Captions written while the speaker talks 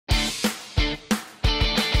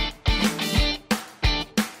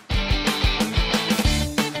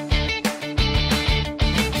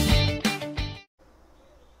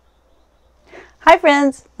Hi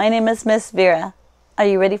friends, my name is Miss Vera. Are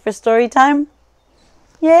you ready for story time?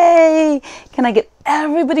 Yay! Can I get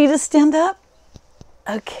everybody to stand up?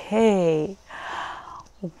 Okay.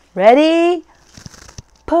 Ready?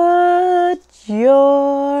 Put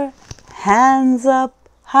your hands up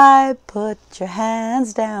high, put your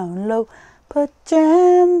hands down low. Put your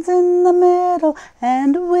hands in the middle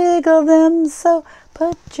and wiggle them so.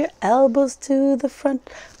 Put your elbows to the front,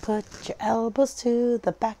 put your elbows to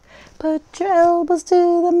the back. Put your elbows to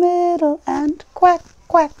the middle and quack,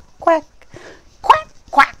 quack, quack. Quack,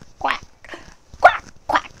 quack, quack. Quack,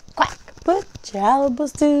 quack, quack. Put your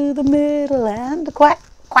elbows to the middle and quack,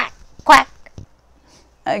 quack, quack.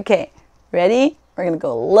 Okay, ready? We're going to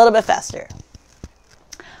go a little bit faster.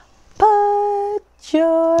 Put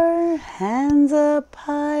your hands up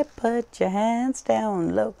high, put your hands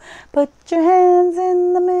down low. Put your hands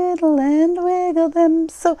in the middle and wiggle them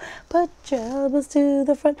so. Put your elbows to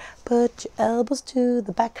the front, put your elbows to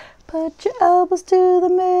the back. Put your elbows to the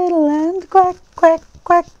middle and quack, quack,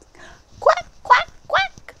 quack. Quack, quack,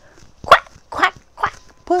 quack. Quack, quack, quack.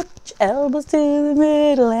 Put your elbows to the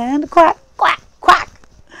middle and quack, quack, quack.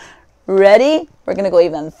 Ready? We're going to go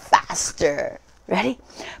even faster. Ready?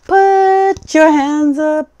 Put your hands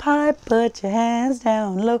up high, put your hands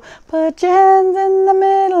down low. Put your hands in the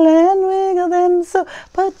middle and wiggle them so.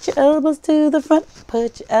 Put your elbows to the front,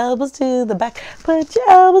 put your elbows to the back. Put your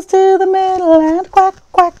elbows to the middle and quack,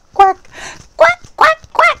 quack, quack. Quack, quack,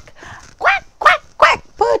 quack. Quack, quack, quack.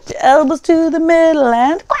 Put your elbows to the middle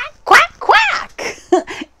and quack, quack, quack.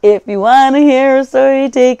 If you want to hear a story,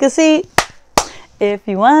 take a seat. If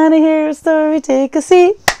you want to hear a story, take a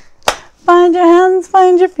seat. Find your hands,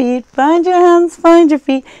 find your feet, find your hands, find your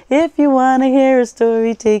feet. If you want to hear a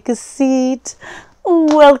story, take a seat.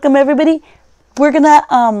 Welcome everybody. We're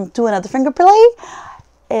gonna do another finger play.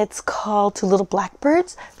 It's called Two Little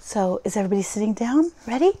Blackbirds. So is everybody sitting down?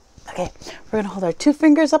 Ready? Okay, we're gonna hold our two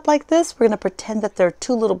fingers up like this. We're gonna pretend that there are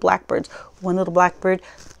two little blackbirds. One little blackbird,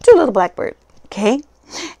 two little blackbird. Okay?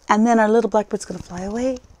 And then our little blackbird's gonna fly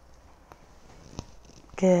away.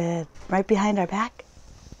 Good. Right behind our back.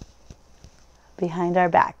 Behind our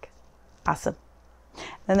back. Awesome.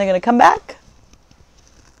 Then they're going to come back.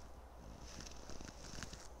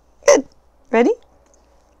 Good. Ready?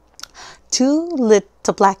 Two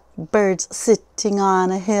little blackbirds sitting on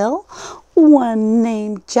a hill. One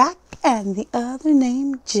named Jack and the other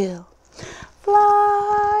named Jill.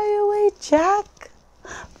 Fly away, Jack.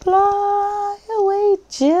 Fly away,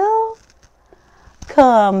 Jill.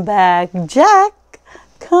 Come back, Jack.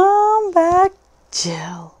 Come back,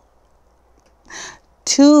 Jill.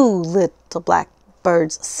 Two little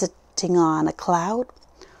blackbirds sitting on a cloud.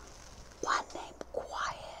 One named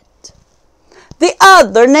Quiet, the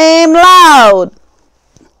other named Loud.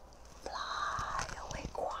 Fly away,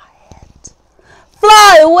 Quiet.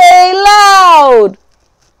 Fly away, Loud.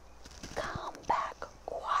 Come back,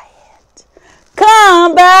 Quiet.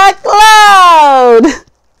 Come back, Loud.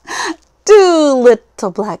 Two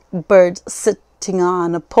little blackbirds sitting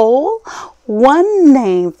on a pole. One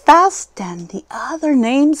named Fast and the other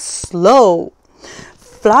named Slow.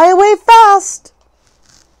 Fly away fast.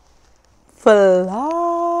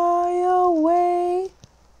 Fly away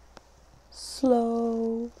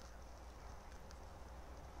slow.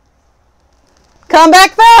 Come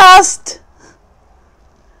back fast.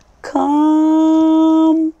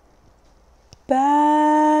 Come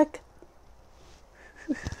back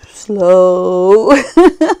slow.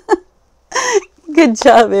 Good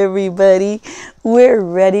job, everybody. We're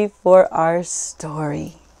ready for our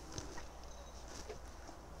story.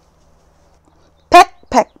 Peck,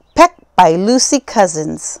 Peck, Peck by Lucy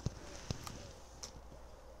Cousins.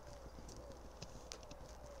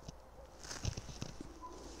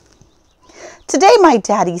 Today my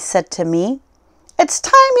daddy said to me, "It's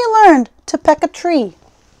time you learned to peck a tree."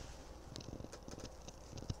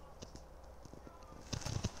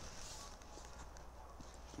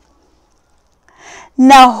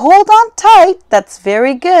 Now hold on tight, that's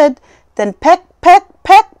very good. Then peck, peck,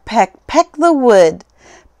 peck, peck, peck the wood.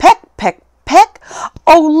 Peck, peck, peck.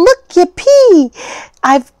 Oh, look, yippee!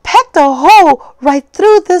 I've pecked a hole right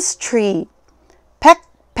through this tree. Peck,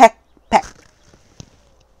 peck, peck.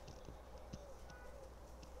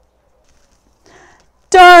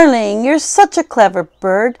 Darling, you're such a clever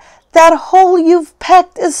bird. That hole you've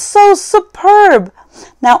pecked is so superb.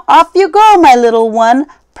 Now off you go, my little one.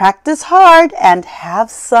 Practice hard and have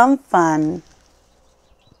some fun.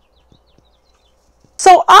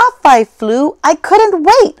 So off I flew, I couldn't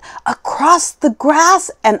wait, across the grass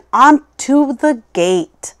and onto the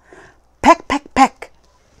gate. Peck, peck, peck.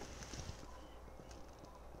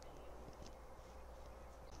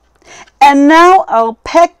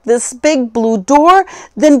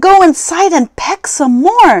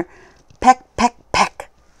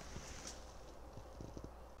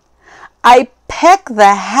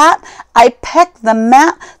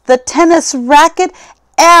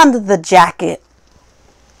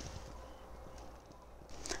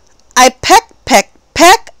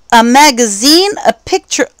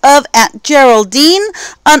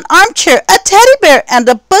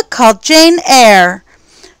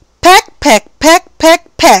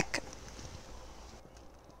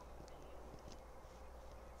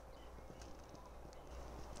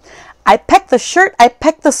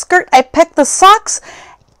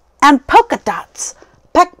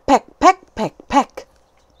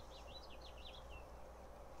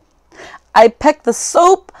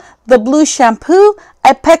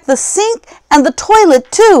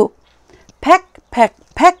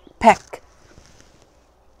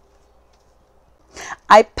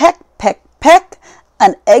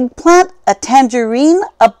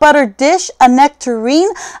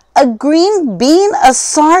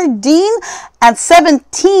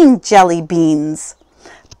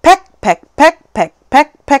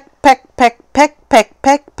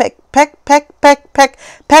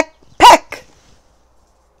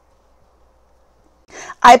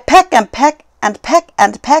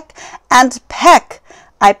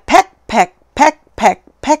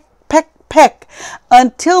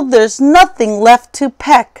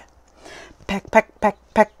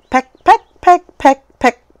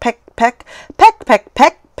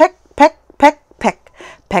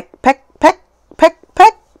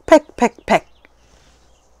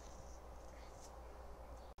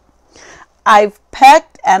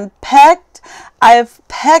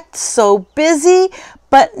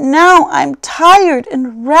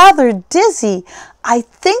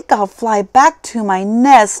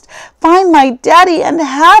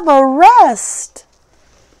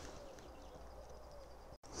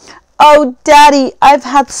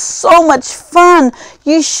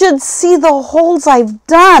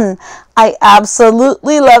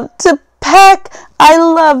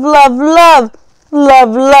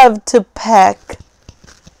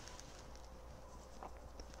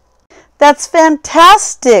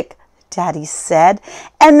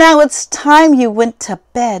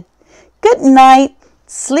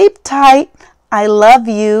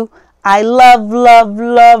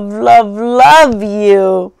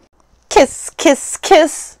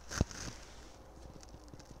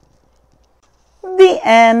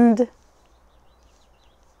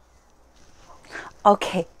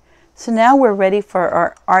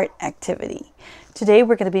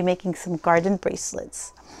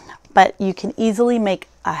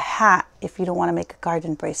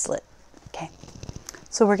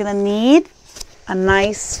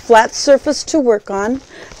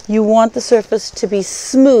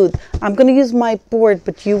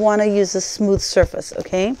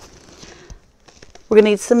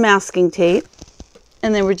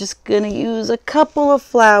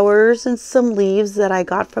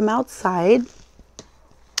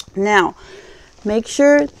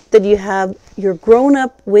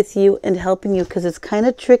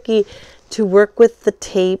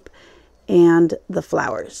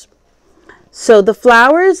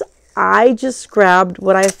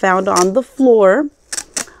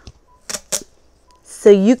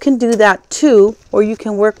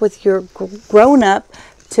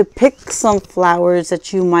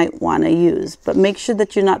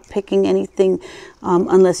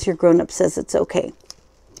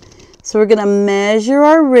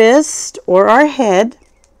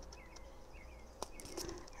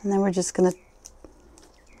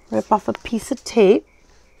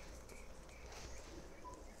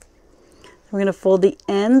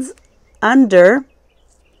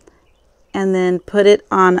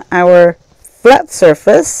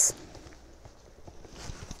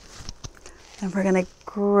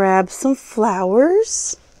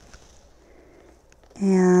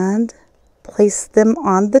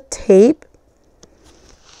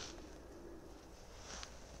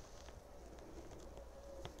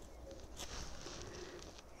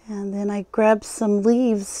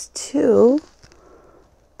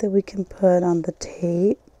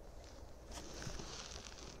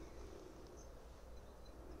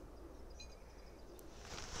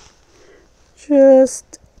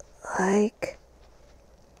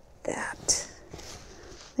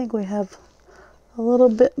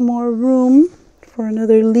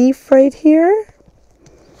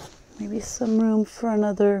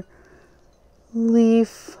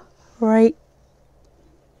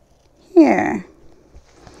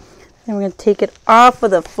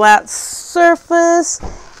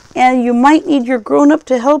 And you might need your grown-up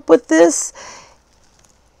to help with this.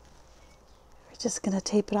 We're just going to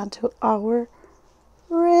tape it onto our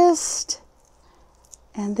wrist.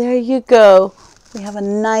 And there you go. We have a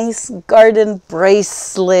nice garden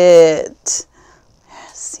bracelet.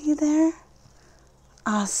 See there?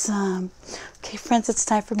 Awesome. Okay, friends, it's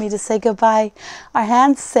time for me to say goodbye. Our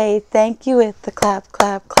hands say thank you with the clap,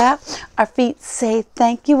 clap, clap. Our feet say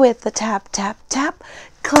thank you with the tap, tap, tap.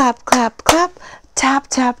 Clap, clap, clap. Tap,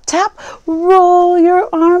 tap, tap. Roll your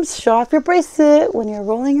arms. Show off your bracelet when you're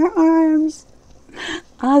rolling your arms.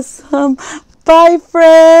 Awesome. Bye,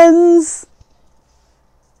 friends.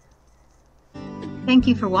 Thank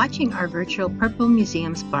you for watching our virtual Purple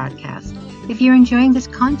Museums broadcast. If you're enjoying this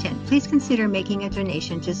content, please consider making a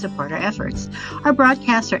donation to support our efforts. Our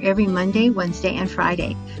broadcasts are every Monday, Wednesday, and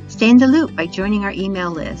Friday. Stay in the loop by joining our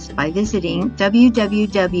email list by visiting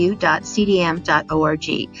www.cdm.org.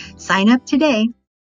 Sign up today.